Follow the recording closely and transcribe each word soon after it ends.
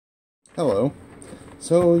Hello.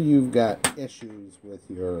 So you've got issues with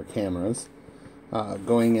your cameras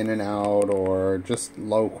going in and out, or just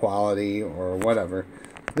low quality or whatever.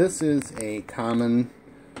 This is a common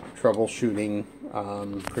troubleshooting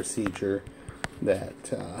procedure that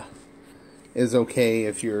is okay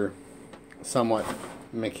if you're somewhat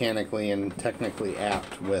mechanically and technically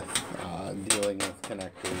apt with dealing with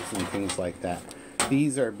connectors and things like that.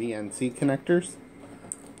 These are BNC connectors.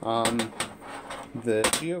 The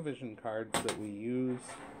GeoVision cards that we use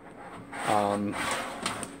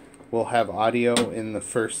will have audio in the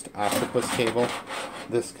first octopus cable.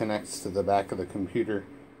 This connects to the back of the computer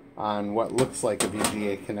on what looks like a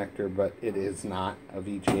VGA connector, but it is not a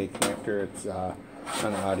VGA connector. It's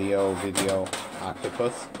an audio video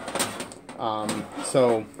octopus.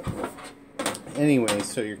 So anyway,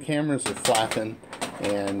 so your cameras are flapping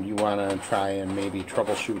and you want to try and maybe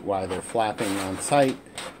troubleshoot why they're flapping on site.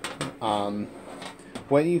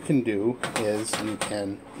 What you can do is you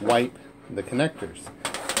can wipe the connectors.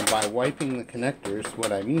 And by wiping the connectors,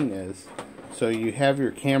 what I mean is, so you have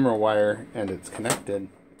your camera wire and it's connected.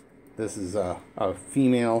 This is a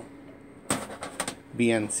female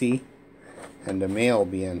BNC and a male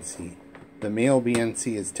BNC. The male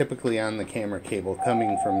BNC is typically on the camera cable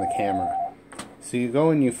coming from the camera. So you go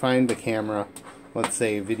and you find the camera, let's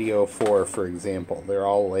say video 4 for example, they're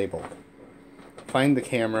all labeled. Find the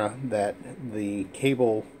camera that the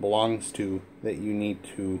cable belongs to that you need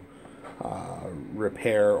to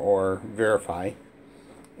repair or verify,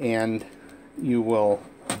 and you will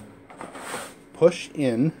push,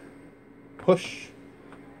 and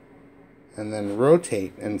then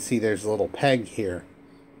rotate, and see there's a little peg here.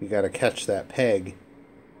 You got to catch that peg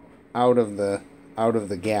out of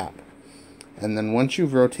the gap, and then once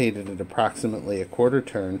you've rotated it approximately a quarter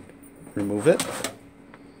turn, remove it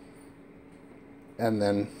and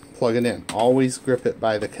then plug it in. Always grip it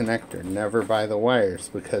by the connector, never by the wires,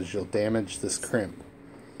 because you'll damage this crimp.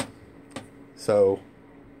 So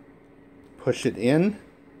push it in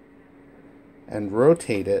and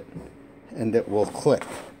rotate it, and it will click.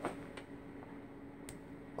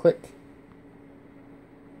 Click.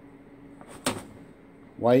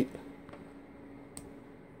 Wipe.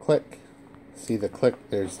 Click. See the click?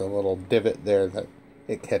 There's a little divot there that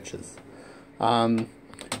it catches.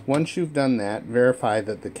 Once you've done that, verify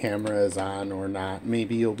that the camera is on or not.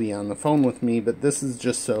 Maybe you'll be on the phone with me, but this is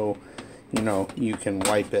just so, you can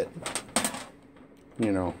wipe it.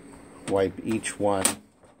 Wipe each one.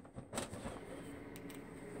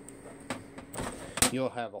 You'll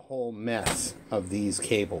have a whole mess of these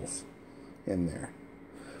cables in there.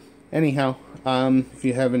 Anyhow, if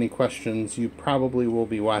you have any questions, you probably will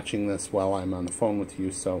be watching this while I'm on the phone with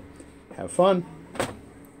you, so have fun.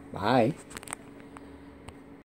 Bye.